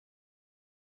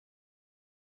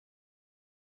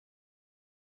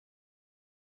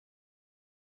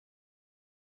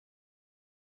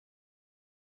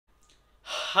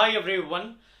Hi everyone.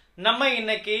 நம்ம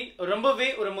இன்னைக்கு ரொம்பவே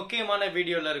ஒரு முக்கியமான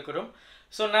வீடியோல இருக்கிறோம்.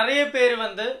 சோ நிறைய பேர்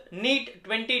வந்து NEET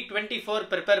 2024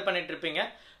 prepare பண்ணிட்டு இருப்பீங்க.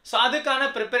 சோ அதுக்கான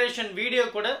preparation வீடியோ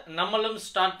கூட நம்மளும்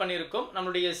ஸ்டார்ட் பண்ணிருக்கோம்.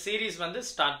 நம்மளுடைய சீரிஸ் வந்து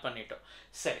ஸ்டார்ட் பண்ணிட்டோம்.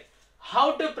 சரி. How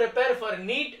to prepare for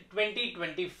NEET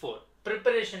 2024?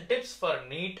 Preparation tips for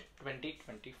NEET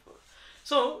 2024.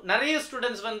 So நிறைய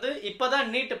ஸ்டூடண்ட்ஸ் வந்து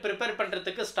இப்போதான் NEET prepare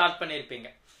பண்றதுக்கு ஸ்டார்ட் பண்ணிருப்பீங்க.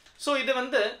 சோ இது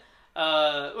வந்து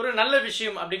ஒரு நல்ல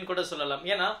விஷயம் அப்படின்னு கூட சொல்லலாம்.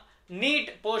 ஏன்னா NEET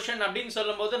போர்ஷன் அப்படின்னு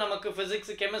சொல்லும்போது நமக்கு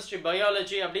பிசிக்ஸ், கெமிஸ்ட்ரி,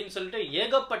 பயாலஜி அப்படின்னு சொல்லிட்டு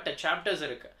ஏகப்பட்ட சாப்டர்ஸ்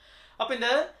இருக்கு. அப்ப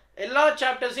இந்த எல்லா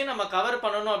சாப்டர்ஸையும் நம்ம கவர்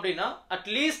பண்ணணும் அப்படின்னா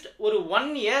அட்லீஸ்ட் ஒரு 1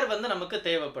 இயர் வந்து நமக்கு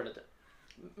தேவைப்படுது.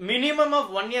 மினிமம்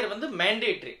ஆஃப் 1 இயர் வந்து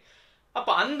மேண்டேட்ரி.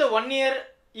 அப்ப அந்த 1 இயர்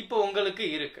இப்போ உங்களுக்கு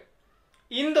இருக்கு.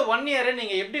 இந்த 1 இயரை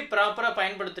நீங்க எப்படி ப்ராப்பரா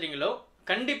பயன்படுத்துறீங்களோ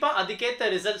கண்டிப்பா அதுக்கேற்ற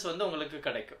ரிசல்ட்ஸ் வந்து உங்களுக்கு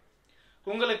கிடைக்கும்.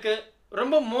 உங்களுக்கு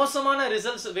ரொம்ப மோசமான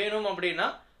ரிசல்ட்ஸ் வேணும் அப்படின்னா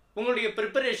உங்களுடைய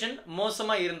ப்ரிப்பரேஷன்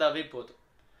மோசமா இருந்தாவே போதும்.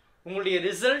 உங்களுடைய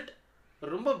ரிசல்ட்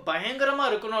ரொம்ப பயங்கரமா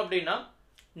இருக்கணும் அப்படின்னா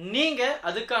நீங்க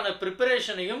அதுக்கான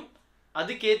ப்ரிப்பரேஷனையும்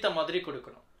அதுக்கேற்ற மாதிரி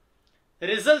கொடுக்கணும்.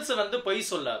 ரிசல்ட்ஸ் வந்து பொய்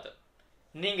சொல்லாது.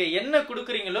 நீங்க என்ன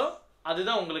கொடுக்குறீங்களோ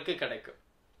அதுதான் உங்களுக்கு கிடைக்கும்.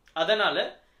 அதனால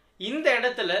இந்த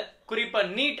இடத்துல குறிப்பா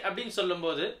NEET அப்படின்னு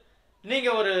சொல்லும்போது நீங்க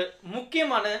ஒரு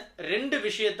முக்கியமான 2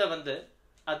 விஷயத்தை வந்து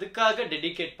அதுக்காக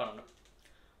டெடிகேட் பண்ணணும்.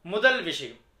 முதல்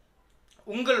விஷயம்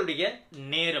உங்களுடைய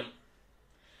நேரம்.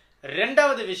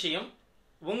 இரண்டாவது விஷயம்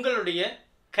உங்களுடைய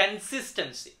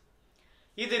கன்சிஸ்டன்சி.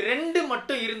 இது 2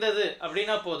 மட்டும் இருந்தது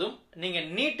அப்படின்னா போதும், நீங்க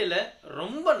NEETல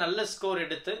ரொம்ப நல்ல ஸ்கோர்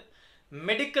எடுத்து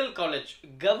மெடிக்கல் காலேஜ்,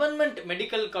 கவர்மெண்ட்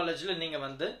மெடிக்கல் காலேஜ்ல நீங்க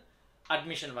வந்து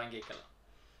அட்மிஷன் வாங்கிக்கலாம்.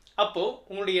 அப்போ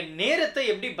உங்களுடைய நேரத்தை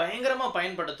எப்படி பயங்கரமா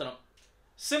பயன்படுத்தணும்?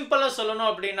 சிம்பிளா சொல்லணும்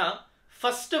அப்படின்னா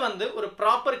ஃபர்ஸ்ட் வந்து ஒரு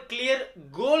ப்ராப்பர் கிளியர்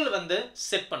கோல் வந்து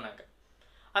செட் பண்ணாங்க.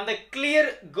 அந்த கிளியர்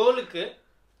கோலுக்கு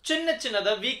சின்ன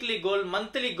சின்னதா வீக்லி கோல்,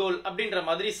 மந்த்லி கோல் அப்படின்ற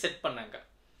மாதிரி செட் பண்ணாங்க.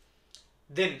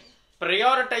 தென்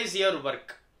ப்ரையாரிட்டைஸ் யுவர்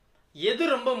ஒர்க். எது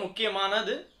ரொம்ப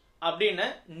முக்கியமானது அப்படின்னு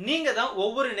நீங்க தான்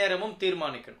ஒவ்வொரு நேரமும்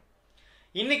தீர்மானிக்கணும்.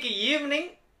 இன்னைக்கு ஈவினிங்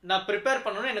நான் ப்ரிப்பேர்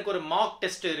பண்ணணும், எனக்கு ஒரு மார்க்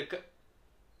டெஸ்ட் இருக்கு.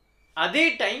 அதே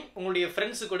டைம் உங்களுடைய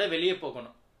ஃப்ரெண்ட்ஸு கூட வெளியே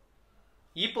போகணும்.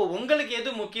 இப்போ உங்களுக்கு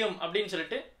எது முக்கியம் அப்படின்னு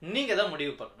சொல்லிட்டு நீங்க தான்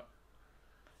முடிவு பண்ணணும்.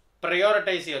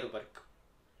 Prioritise your work.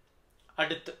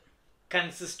 அடுத்து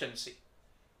கன்சிஸ்டன்சி.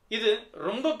 இது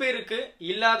ரொம்ப பேருக்கு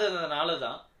இல்லாததுனால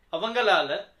தான் அவங்களால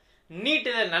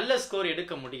NEETல நல்ல ஸ்கோர்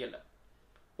எடுக்க முடியல.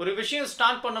 ஒரு விஷயம்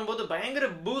ஸ்டார்ட் பண்ணும்போது பயங்கர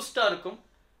பூஸ்டா இருக்கும்.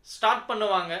 ஸ்டார்ட்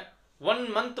பண்ணுவாங்க, 1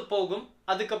 மந்த் போகும்,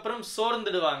 அதுக்கப்புறம்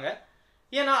சோர்ந்துடுவாங்க.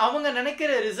 ஏன்னா அவங்க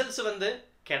நினைக்கிற ரிசல்ட்ஸ் வந்து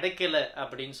கிடைக்கல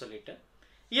அப்படின்னு சொல்லிட்டு,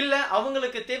 இல்ல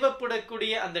அவங்களுக்கு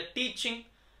தேவைப்படக்கூடிய அந்த டீச்சிங்,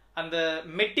 அந்த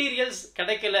மெட்டீரியல்ஸ்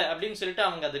கிடைக்கல அப்படின்னு சொல்லிட்டு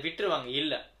அவங்க அதை விட்டுருவாங்க.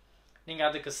 இல்ல, நீங்க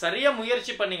அதுக்கு சரியா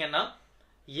முயற்சி பண்ணீங்கன்னா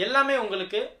எல்லாமே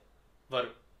உங்களுக்கு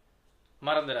வரும்.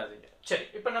 மறந்துடாதீங்க. சரி,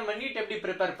 இப்போ நம்ம NEET எப்படி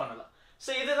ப்ரிப்பேர் பண்ணலாம்? ஸோ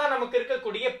இதுதான் நமக்கு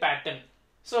இருக்கக்கூடிய பேட்டர்ன்.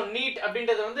 ஸோ NEET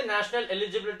அப்படின்றது வந்து national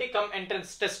eligibility come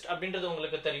entrance test அப்படின்றது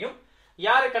உங்களுக்கு தெரியும்.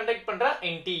 யாரு கண்டக்ட் பண்றா?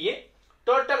 NTA.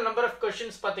 Total number of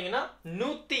questions பார்த்தீங்கன்னா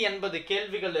 180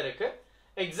 கேள்விகள் இருக்கு.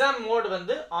 எக்ஸாம் மோட்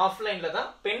வந்து ஆஃப்லைன்ல தான்,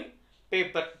 பென்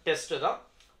பேப்பர் டெஸ்ட் தான்.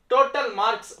 டோட்டல்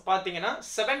மார்க்ஸ் பார்த்தீங்கன்னா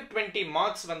 720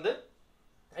 மார்க்ஸ் வந்து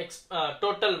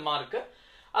டோட்டல் மார்க்.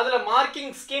 அதுல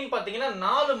மார்க்கிங் ஸ்கீம் பாத்தீங்கன்னா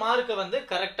 4 மார்க் வந்து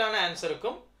கரெக்டான ஆன்சர்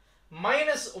இருக்கும்,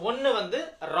 -1 வந்து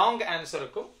ராங் ஆன்சர்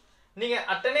இருக்கும். நீங்க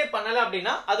அட்டனே பண்ணல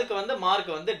அப்படின்னா அதுக்கு வந்து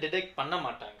மார்க் வந்து டிடெக்ட் பண்ண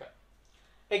மாட்டாங்க.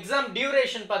 எக்ஸாம்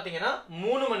டியூரேஷன் பாத்தீங்கன்னா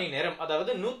 3 மணி நேரம்,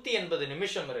 அதாவது 180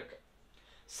 நிமிஷம் இருக்கு.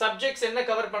 சப்ஜெக்ட்ஸ் என்ன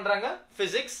கவர் பண்றாங்க?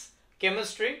 Physics,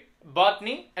 chemistry,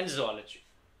 botany and zoology.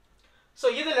 So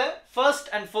இதுல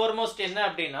ஃபர்ஸ்ட் அண்ட் ஃபார்மோஸ்ட் என்ன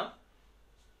அப்படின்னா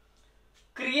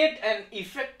create an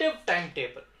effective time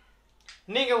table.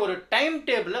 நீங்க ஒரு டைம்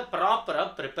டேபிளை ப்ராப்பரா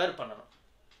ப்ரிப்பேர் பண்ணணும்.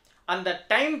 அந்த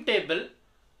டைம் டேபிள்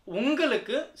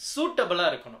உங்களுக்கு சூட்டபிளா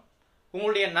இருக்கணும்.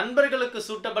 உங்களுடைய நண்பர்களுக்கு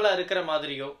சூட்டபிளா இருக்கிற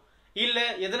மாதிரியோ, இல்ல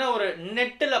எதனா ஒரு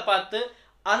நெட்டில் பார்த்து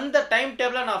அந்த டைம்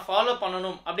டேபிளை நான் ஃபாலோ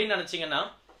பண்ணணும் அப்படின்னு நினைச்சீங்கன்னா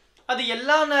அது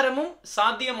எல்லா நேரமும்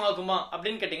சாத்தியமாகுமா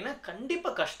அப்படின்னு கேட்டீங்கன்னா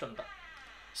கண்டிப்பா கஷ்டம் தான்.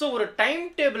 ஸோ ஒரு டைம்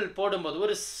டேபிள் போடும்போது,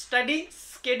 ஒரு ஸ்டடி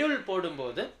ஸ்கெடியூல்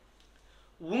போடும்போது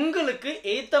உங்களுக்கு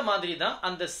ஏத்த மாதிரி தான்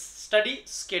அந்த ஸ்டடி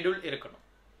ஸ்கெடியூல் இருக்கணும்.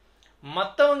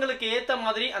 மற்றவங்களுக்கு ஏத்த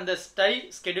மாதிரி அந்த ஸ்டடி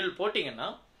ஸ்கெடியூல் போட்டிங்கன்னா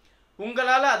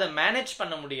உங்களால் அதை மேனேஜ்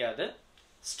பண்ண முடியாது.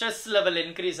 ஸ்ட்ரெஸ் லெவல்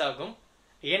இன்க்ரீஸ் ஆகும்.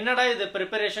 என்னடா இது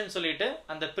ப்ரிப்பரேஷன் சொல்லிட்டு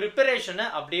அந்த ப்ரிப்பரேஷனை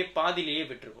அப்படியே பாதியிலேயே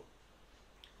விட்டுருவோம்.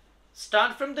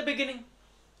 Start from the beginning.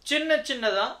 சின்ன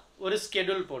சின்னதா ஒரு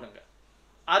ஸ்கெடியூல் போடுங்க.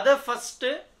 அதை ஃபர்ஸ்ட்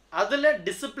அதுல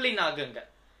டிசிப்ளின் ஆகுங்க,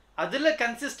 அதுல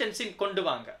கன்சிஸ்டன்சி கொண்டு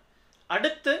வாங்க.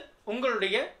 அடுத்து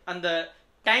உங்களுடைய அந்த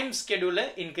டைம் ஸ்கெடியூலை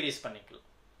இன்க்ரீஸ் பண்ணிக்கலாம்.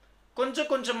 கொஞ்சம்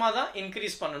கொஞ்சமாக தான்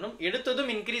இன்க்ரீஸ் பண்ணணும். எடுத்ததும்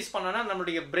இன்க்ரீஸ் பண்ணனா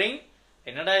நம்மளுடைய பிரெயின்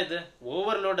என்னடா இது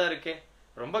ஓவர்லோடா இருக்கே,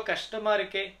 ரொம்ப கஷ்டமா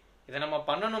இருக்கே, இதை நம்ம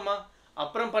பண்ணணுமா,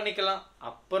 அப்புறம்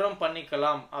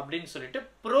பண்ணிக்கலாம் அப்படின்னு சொல்லிட்டு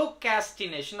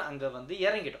ப்ரோகாஸ்டினேஷன் அங்க வந்து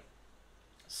இறங்கிடும்.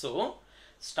 ஸோ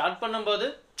ஸ்டார்ட் பண்ணும்போது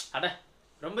அட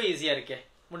ரொம்ப ஈஸியா இருக்கே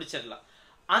முடிச்சிடலாம்,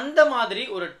 அந்த மாதிரி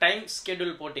ஒரு டைம்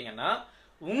ஸ்கெடியூல் போட்டிங்கன்னா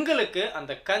உங்களுக்கு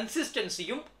அந்த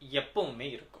கன்சிஸ்டன்சியும் எப்பவுமே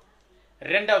இருக்கும்.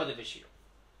 ரெண்டாவது விஷயம்,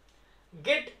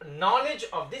 get knowledge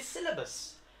of the syllabus.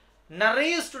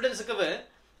 நிறைய ஸ்டூடெண்ட்ஸுக்கு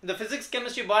இந்த பிசிக்ஸ்,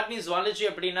 கெமிஸ்ட்ரி, பாட்னி, ஜுவாலஜி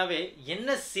அப்படின்னாவே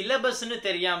என்ன சிலபஸ்ன்னு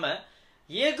தெரியாம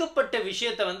ஏகப்பட்ட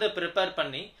விஷயத்தை வந்து ப்ரிப்பேர்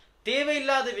பண்ணி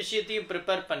தேவையில்லாத விஷயத்தையும்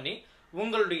ப்ரிப்பேர் பண்ணி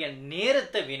உங்களுடைய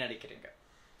நேரத்தை வீணடிக்கிறீங்க.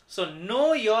 ஸோ நோ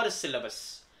யோர் சிலபஸ்,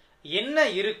 என்ன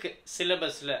இருக்கு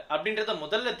சிலபஸ்ல அப்படின்றத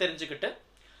முதல்ல தெரிஞ்சுக்கிட்டு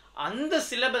அந்த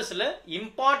சிலபஸ்ல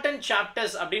இம்பார்ட்டன்ட்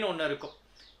சாப்டர்ஸ் அப்படின்னு ஒன்று இருக்கும்.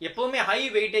 எப்பவுமே ஹை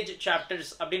வெயிட்டேஜ்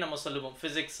சாப்டர்ஸ் அப்படின்னு நம்ம சொல்லுவோம்,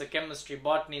 பிசிக்ஸ், கெமிஸ்ட்ரி,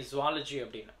 பாட்னி, ஜுவாலஜி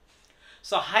அப்படின்னு.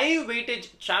 ஸோ ஹை வெயிட்டேஜ்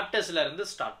சாப்டர்ஸ்ல இருந்து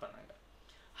ஸ்டார்ட் பண்ணுங்க.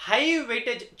 ஹை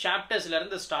வெயிட்டேஜ் சாப்டர்ஸ்ல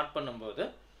இருந்து ஸ்டார்ட் பண்ணும்போது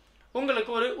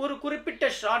உங்களுக்கு ஒரு குறிப்பிட்ட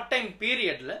ஷார்ட் டைம்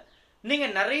பீரியட்ல நீங்க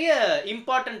நிறைய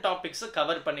இம்பார்ட்டன்ட் டாபிக்ஸ்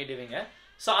கவர் பண்ணிடுவீங்க.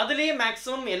 ஸோ அதுலேயே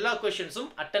மேக்ஸிமம் எல்லா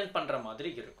கொஷின்ஸும் அட்டன் பண்ற மாதிரி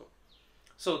இருக்கும்.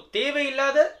 ஸோ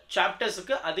தேவையில்லாத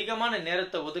சாப்டர்ஸுக்கு அதிகமான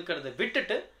நேரத்தை ஒதுக்கிறத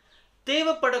விட்டுட்டு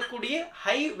தேவைப்படக்கூடிய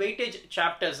ஹை வெயிட்டேஜ்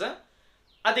சாப்டர்ஸை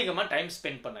அதிகமாக டைம்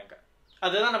ஸ்பெண்ட் பண்ணுங்க.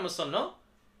 அதுதான் நம்ம சொன்னோம்,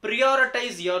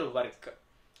 prioritise your work.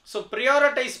 So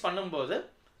prioritise பண்ணும்போது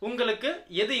உங்களுக்கு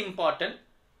எது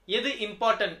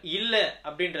இம்பார்ட்டன்ட் இல்லை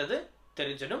அப்படின்றது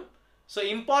தெரிஞ்சிடும். ஸோ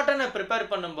இம்பார்ட்டன்ட்டை ப்ரிப்பேர்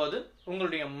பண்ணும்போது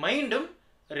உங்களுடைய மைண்டும்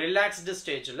ரிலாக்ஸ்டு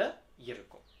ஸ்டேஜில்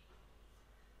இருக்கும்.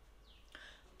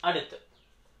 அடுத்து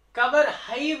கவர்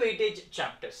ஹை வெயிட்டேஜ்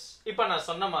சாப்டர்ஸ். இப்போ நான்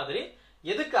சொன்ன மாதிரி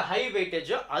எதுக்கு ஹை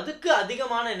வெயிட்டேஜோ அதுக்கு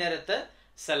அதிகமான நேரத்தை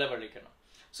செலவழிக்கணும்.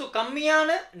 ஸோ கம்மியான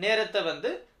நேரத்தை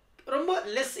வந்து ரொம்ப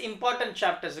லெஸ் இம்பார்ட்டன்ட்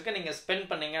சாப்டர்ஸுக்கு நீங்கள் ஸ்பெண்ட்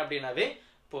பண்ணீங்க அப்படின்னாவே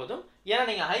போதும். ஏன்னா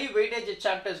நீங்கள் high weightage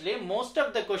சாப்டர்ஸ்லேயே most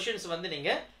of the questions வந்து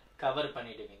நீங்கள் கவர்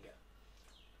பண்ணிடுவீங்க.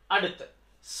 அடுத்து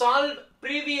solve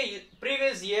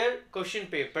previous year question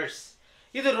papers.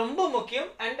 இது ரொம்ப முக்கியம்.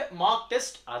 அண்ட் மார்க்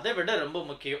டெஸ்ட் அதை விட ரொம்ப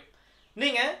முக்கியம்.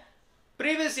 நீங்கள்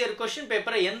ப்ரீவியஸ் இயர் கொஷின்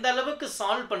பேப்பரை எந்த அளவுக்கு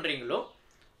சால்வ் பண்ணுறீங்களோ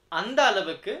அந்த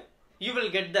அளவுக்கு you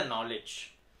will get the knowledge.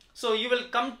 So you will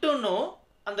come to know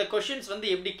அந்த கொஷின்ஸ் வந்து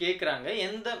எப்படி கேட்குறாங்க,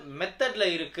 எந்த மெத்தடில்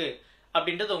இருக்குது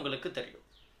அப்படின்றது உங்களுக்கு தெரியும்.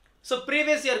 ஸோ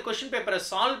ப்ரீவியஸ் இயர் கொஷின் பேப்பரை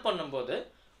சால்வ் பண்ணும்போது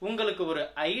உங்களுக்கு ஒரு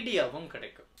ஐடியாவும்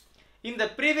கிடைக்கும். இந்த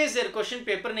ப்ரீவியஸ் இயர் கொஷின்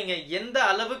பேப்பர் நீங்கள் எந்த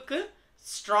அளவுக்கு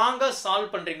ஸ்ட்ராங்காக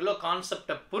சால்வ் பண்ணுறீங்களோ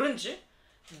கான்செப்டை புரிஞ்சு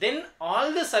then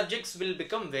all the subjects will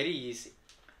become very easy.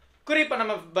 குறிப்பாக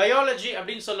நம்ம பயாலஜி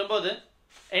அப்படின்னு சொல்லும்போது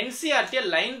என்சிஆர்டியை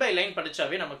லைன் பை லைன்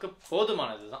படித்தாவே நமக்கு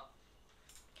போதுமானது தான்.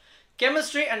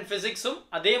 கெமிஸ்ட்ரி அண்ட் ஃபிசிக்ஸும்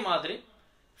அதே மாதிரி.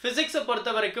 ஃபிசிக்ஸை பொறுத்த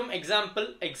வரைக்கும்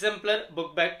எக்ஸாம்பிளர்,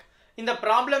 புக் பேக், இந்த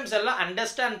ப்ராப்ளம்ஸ் எல்லாம்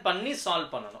அண்டர்ஸ்டாண்ட் பண்ணி சால்வ்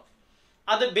பண்ணணும்.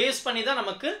 அது பேஸ் பண்ணி தான்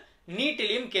நமக்கு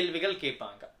நீட்டிலையும் கேள்விகள்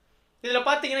கேட்பாங்க. இதில்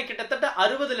பார்த்தீங்கன்னா கிட்டத்தட்ட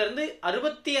 60லேருந்து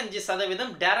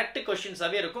 65% டைரக்ட்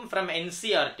கொஷின்ஸாகவே இருக்கும் ஃப்ரம்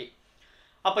என்சிஆர்டி.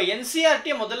 அப்போ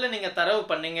என்சிஆர்டியை முதல்ல நீங்கள் தரவு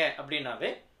பண்ணீங்க அப்படின்னாவே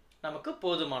நமக்கு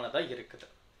போதுமானதாக இருக்குது.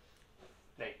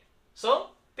 ரைட். ஸோ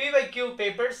பிவைக்யூ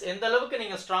பேப்பர்ஸ் எந்த அளவுக்கு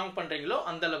நீங்கள் ஸ்ட்ராங் பண்ணுறீங்களோ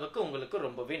அந்த அளவுக்கு உங்களுக்கு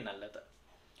ரொம்பவே நல்லது.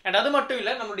 அண்ட் அது மட்டும்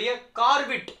இல்லை, நம்மளுடைய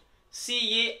கார்விட்,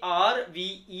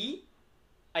 CARVEIT,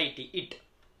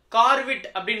 கார்விட்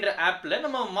அப்படின்ற ஆப்பில்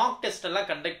நம்ம மார்க் டெஸ்ட் எல்லாம்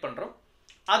கண்டக்ட் பண்ணுறோம்.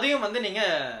 அதையும் வந்து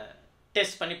நீங்கள்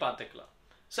டெஸ்ட் பண்ணி பார்த்துக்கலாம்.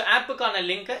 ஸோ ஆப்புக்கான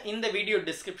லிங்கை இந்த வீடியோ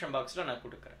டிஸ்கிரிப்ஷன் பாக்ஸில் நான்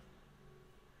கொடுக்குறேன்.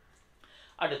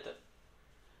 அடுத்து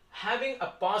having a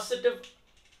positive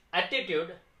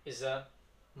attitude is a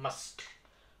must.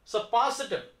 So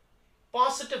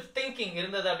positive thinking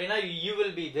இருந்தது அப்படின்னா you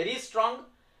will be very strong,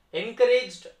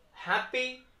 encouraged, happy,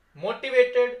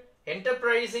 motivated,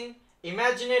 enterprising,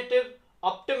 imaginative,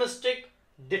 optimistic,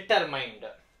 determined.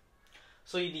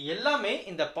 So இது எல்லாமே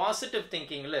இந்த பாசிட்டிவ்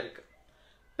திங்கிங்கில் இருக்கு.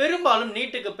 பெரும்பாலும்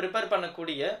நீட்டுக்கு ப்ரிப்பேர்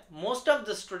பண்ணக்கூடிய மோஸ்ட் ஆஃப்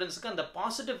த ஸ்டூடெண்ட்ஸுக்கு அந்த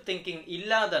பாசிட்டிவ் திங்கிங்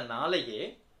இல்லாதனாலேயே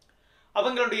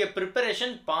அவங்களுடைய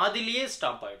ப்ரிப்பரேஷன் பாதிலேயே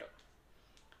ஸ்டாப் ஆகிடும்.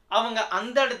 அவங்க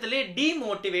அந்த இடத்துல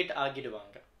டிமோட்டிவேட்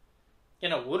ஆகிடுவாங்க.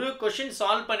 ஏன்னா ஒரு கொஷின்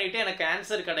சால்வ் பண்ணிட்டு எனக்கு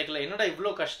ஆன்சர் கிடைக்கல, என்னடா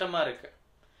இவ்வளோ கஷ்டமாக இருக்கு.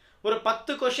 ஒரு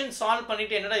 10 கொஷின் சால்வ்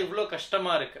பண்ணிட்டு என்னடா இவ்வளோ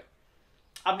கஷ்டமாக இருக்கு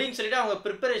அப்படின்னு சொல்லிட்டு அவங்க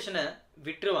ப்ரிப்பரேஷனை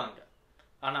விட்டுருவாங்க.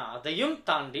 ஆனால் அதையும்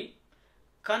தாண்டி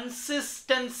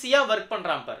கன்சிஸ்டன்சியாக ஒர்க்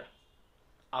பண்ணுறான் பாரு,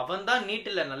 அவன் தான்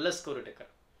நீட்டில் நல்ல ஸ்கோர்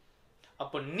எடுக்கிறான்.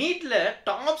 அப்போ நீட்டில்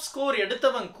டாப் ஸ்கோர்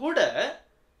எடுத்தவன் கூட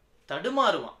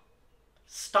தடுமாறுவான்,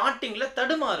 ஸ்டார்டிங்கில்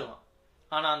தடுமாறுவான்.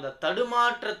 ஆனால் அந்த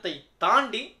தடுமாற்றத்தை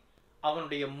தாண்டி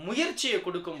அவனுடைய முயற்சியை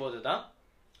கொடுக்கும்போது தான்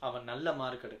அவன் நல்ல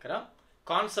மார்க் எடுக்கிறான்,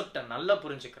 கான்செப்டை நல்லா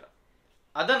புரிஞ்சுக்கிறான்.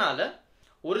 அதனால்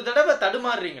ஒரு தடவை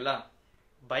தடுமாறுறீங்களா,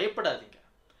 பயப்படாதீங்க.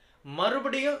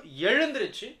 மறுபடியும்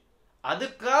எழுந்திருச்சு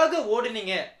அதுக்காக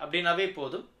ஓடினீங்க அப்படின்னாவே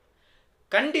போதும்.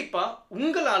 கண்டிப்பா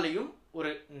உங்களாலையும்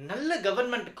ஒரு நல்ல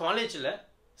கவர்மெண்ட் காலேஜ்ல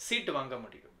சீட் வாங்க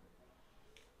முடியும்.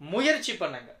 முயற்சி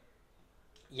பண்ணுங்க.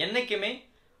 என்னைக்குமே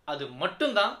அது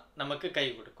மட்டும்தான் நமக்கு கை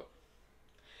கொடுக்கும்.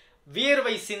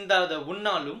 வியர்வை சிந்தாத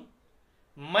உன்னாலும்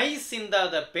மை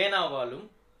சிந்தாத பேனாவாலும்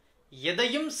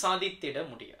எதையும் சாதித்திட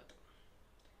முடியாது.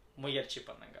 முயற்சி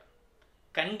பண்ணுங்க.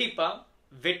 கண்டிப்பா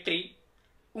வெற்றி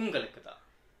உங்களுக்கு தான்.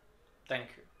 Thank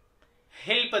you.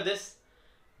 Help others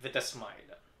with a smile.